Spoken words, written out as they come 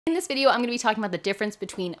In this video, I'm going to be talking about the difference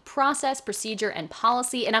between process, procedure, and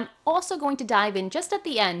policy, and I'm also going to dive in just at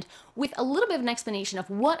the end with a little bit of an explanation of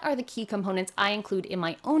what are the key components I include in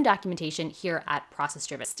my own documentation here at Process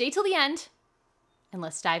Driven. Stay till the end, and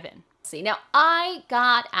let's dive in. See, now I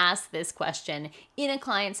got asked this question in a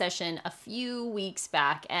client session a few weeks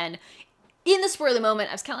back, and in the spur of the moment,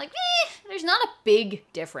 I was kind of like, there's not a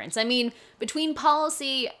big difference. I mean, between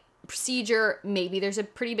policy, procedure, maybe there's a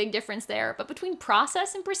pretty big difference there, but between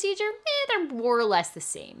process and procedure, they're more or less the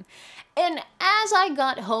same. And as I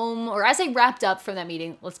got home, or as I wrapped up from that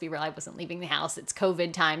meeting, let's be real, I wasn't leaving the house, it's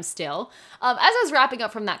COVID time still. As I was wrapping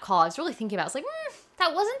up from that call, I was really thinking about it. I was like,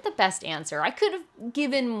 that wasn't the best answer. I could have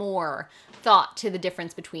given more thought to the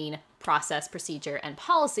difference between process, procedure, and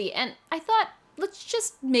policy, and I thought, let's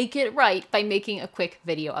just make it right by making a quick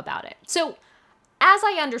video about it. So, as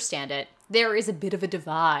I understand it, there is a bit of a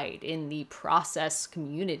divide in the process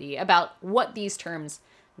community about what these terms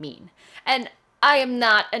mean. And I am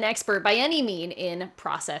not an expert by any mean in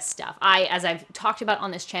process stuff. As I've talked about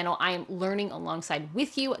on this channel, I am learning alongside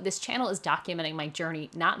with you. This channel is documenting my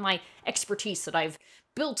journey, not my expertise that I've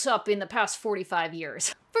built up in the past 45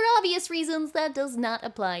 years. For obvious reasons, that does not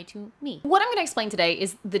apply to me. What I'm going to explain today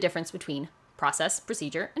is the difference between process,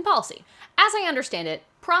 procedure, and policy. As I understand it,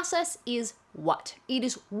 process is what? It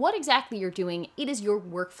is what exactly you're doing. It is your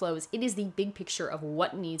workflows. It is the big picture of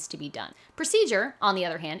what needs to be done. Procedure, on the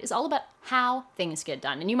other hand, is all about how things get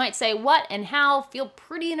done. And you might say what and how feel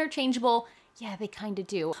pretty interchangeable. Yeah, they kind of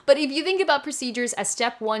do. But if you think about procedures as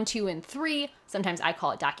step 1, 2, and 3, sometimes I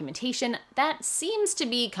call it documentation, that seems to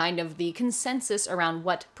be kind of the consensus around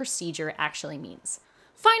what procedure actually means.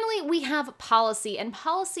 Finally, we have policy, and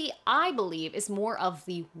policy, I believe, is more of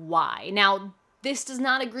the why. Now, this does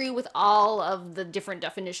not agree with all of the different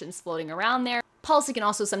definitions floating around there. Policy can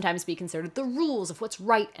also sometimes be considered the rules of what's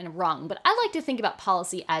right and wrong, but I like to think about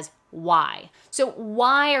policy as why. So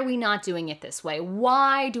why are we not doing it this way?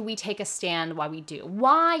 Why do we take a stand why we do?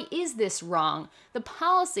 Why is this wrong? The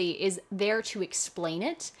policy is there to explain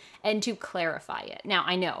it and to clarify it. Now,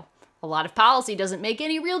 I know a lot of policy doesn't make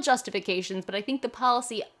any real justifications, but I think the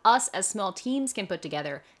policy us as small teams can put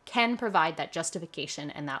together can provide that justification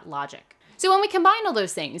and that logic. So when we combine all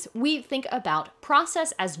those things, we think about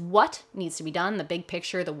process as what needs to be done, the big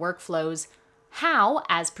picture, the workflows, how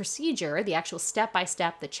as procedure, the actual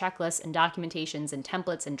step-by-step, the checklists and documentations and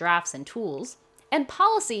templates and drafts and tools, and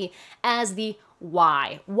policy as the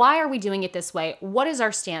why. Why are we doing it this way? What is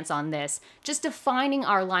our stance on this? Just defining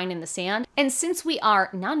our line in the sand. And since we are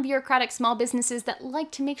non-bureaucratic small businesses that like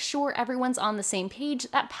to make sure everyone's on the same page,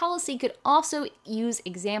 that policy could also use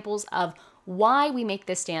examples of why we make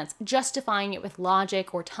this stance, justifying it with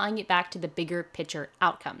logic or tying it back to the bigger picture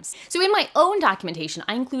outcomes. So in my own documentation,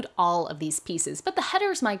 I include all of these pieces, but the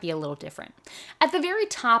headers might be a little different. At the very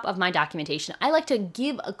top of my documentation, I like to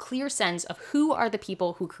give a clear sense of who are the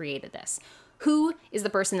people who created this. Who is the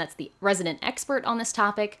person that's the resident expert on this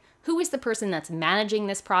topic? Who is the person that's managing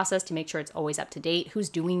this process to make sure it's always up to date? Who's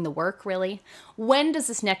doing the work, really? When does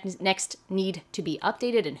this next need to be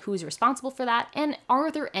updated and who's responsible for that? And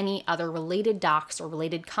are there any other related docs or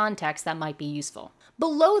related context that might be useful?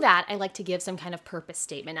 Below that, I like to give some kind of purpose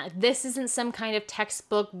statement. Now, this isn't some kind of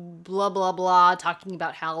textbook blah, blah, blah, talking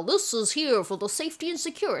about how this is here for the safety and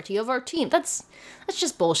security of our team. That's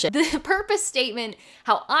just bullshit. The purpose statement,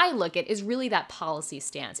 how I look at it, is really that policy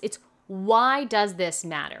stance. It's why does this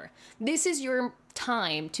matter? This is your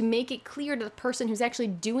time to make it clear to the person who's actually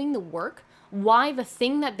doing the work why the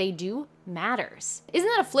thing that they do matters. Isn't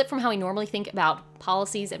that a flip from how we normally think about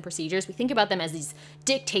policies and procedures? We think about them as these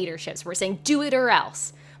dictatorships. We're saying do it or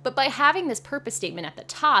else. But by having this purpose statement at the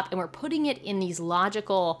top and we're putting it in these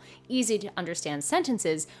logical, easy to understand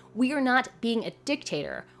sentences, we are not being a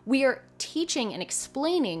dictator. We are teaching and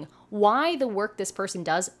explaining why the work this person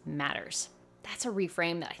does matters. That's a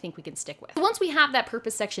reframe that I think we can stick with. Once we have that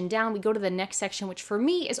purpose section down, we go to the next section, which for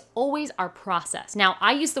me is always our process. Now,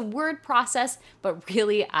 I use the word process, but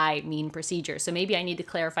really I mean procedure. So maybe I need to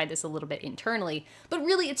clarify this a little bit internally, but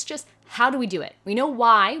really it's just how do we do it? We know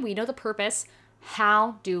why, we know the purpose,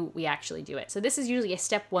 how do we actually do it? So this is usually a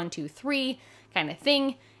step 1, 2, 3 kind of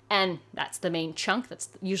thing, and that's the main chunk. That's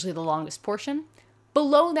usually the longest portion.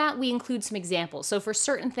 Below that, we include some examples. So for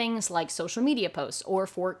certain things like social media posts or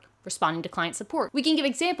for responding to client support, we can give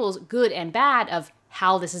examples, good and bad, of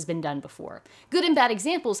how this has been done before. Good and bad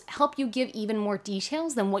examples help you give even more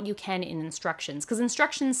details than what you can in instructions, because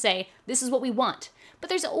instructions say, this is what we want. But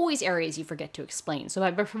there's always areas you forget to explain. So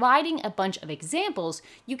by providing a bunch of examples,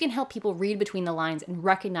 you can help people read between the lines and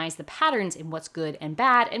recognize the patterns in what's good and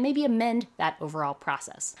bad, and maybe amend that overall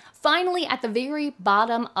process. Finally, at the very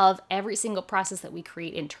bottom of every single process that we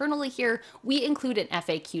create internally here, we include an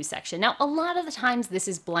FAQ section. Now, a lot of the times this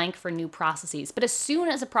is blank for new processes, but as soon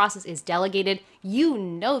as a process is delegated, you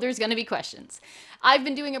know there's going to be questions. I've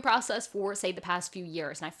been doing a process for, say, the past few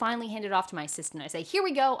years, and I finally hand it off to my assistant. I say, here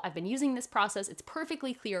we go. I've been using this process. It's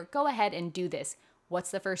perfectly clear. Go ahead and do this.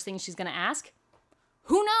 What's the first thing she's going to ask?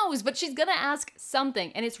 Who knows? But she's going to ask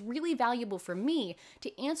something. And it's really valuable for me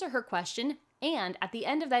to answer her question and at the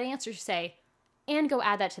end of that answer say, and go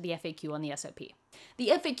add that to the FAQ on the SOP. The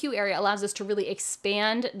FAQ area allows us to really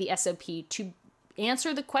expand the SOP to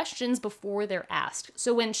answer the questions before they're asked.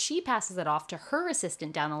 So when she passes it off to her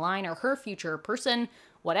assistant down the line or her future person,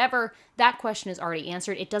 whatever, that question is already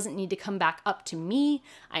answered. It doesn't need to come back up to me.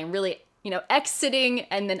 I'm really, exiting,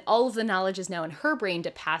 and then all of the knowledge is now in her brain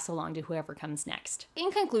to pass along to whoever comes next.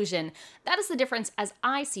 In conclusion, that is the difference as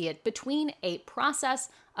I see it between a process,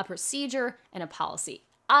 a procedure, and a policy.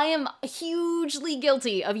 I am hugely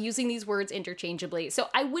guilty of using these words interchangeably, so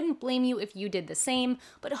I wouldn't blame you if you did the same,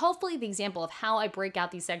 but hopefully the example of how I break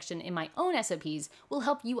out these sections in my own SOPs will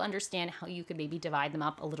help you understand how you could maybe divide them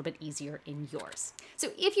up a little bit easier in yours. So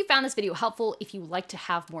if you found this video helpful, if you'd like to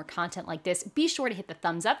have more content like this, be sure to hit the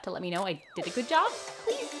thumbs up to let me know I did a good job,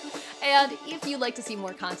 please. And if you'd like to see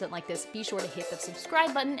more content like this, be sure to hit the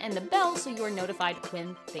subscribe button and the bell so you are notified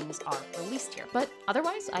when things are released here. But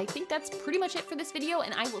otherwise, I think that's pretty much it for this video,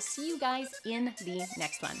 and I will see you guys in the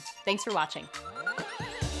next one. Thanks for watching.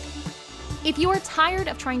 If you are tired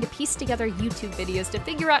of trying to piece together YouTube videos to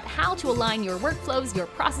figure out how to align your workflows, your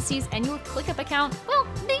processes, and your ClickUp account, well,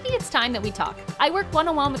 maybe it's time that we talk. I work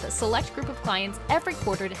one-on-one with a select group of clients every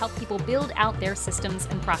quarter to help people build out their systems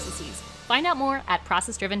and processes. Find out more at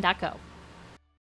processdriven.co.